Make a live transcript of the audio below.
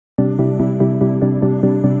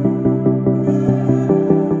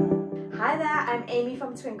Amy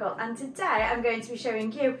from Twinkl, and today I'm going to be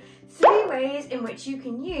showing you 3 ways in which you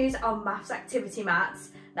can use our maths activity mats.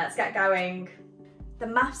 Let's get going. The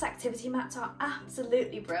maths activity mats are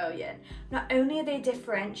absolutely brilliant. Not only are they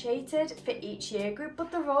differentiated for each year group,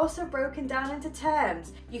 but they're also broken down into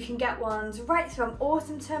terms. You can get ones right from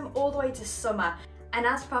autumn term all the way to summer. And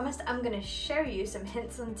as promised, I'm going to show you some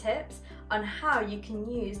hints and tips on how you can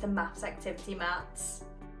use the maths activity mats.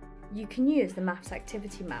 You can use the maths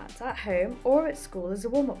activity mats at home or at school as a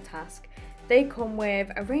warm-up task. They come with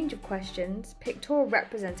a range of questions, pictorial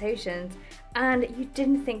representations, and you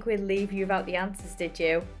didn't think we'd leave you without the answers, did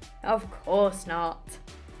you? Of course not.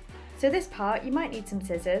 So this part, you might need some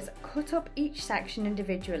scissors, cut up each section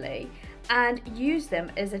individually and use them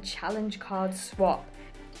as a challenge card swap.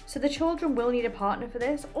 So the children will need a partner for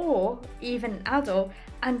this, or even an adult,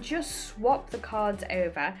 and just swap the cards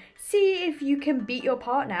over. See if you can beat your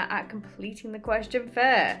partner at completing the question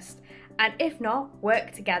first. And if not,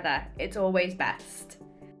 work together. It's always best.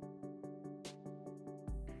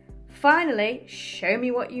 Finally, show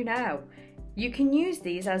me what you know. You can use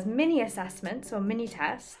these as mini assessments or mini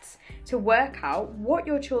tests to work out what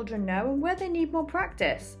your children know and where they need more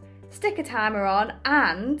practice. Stick a timer on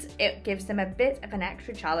and it gives them a bit of an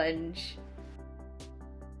extra challenge.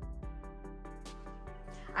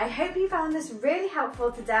 I hope you found this really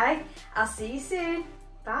helpful today. I'll see you soon.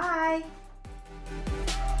 Bye.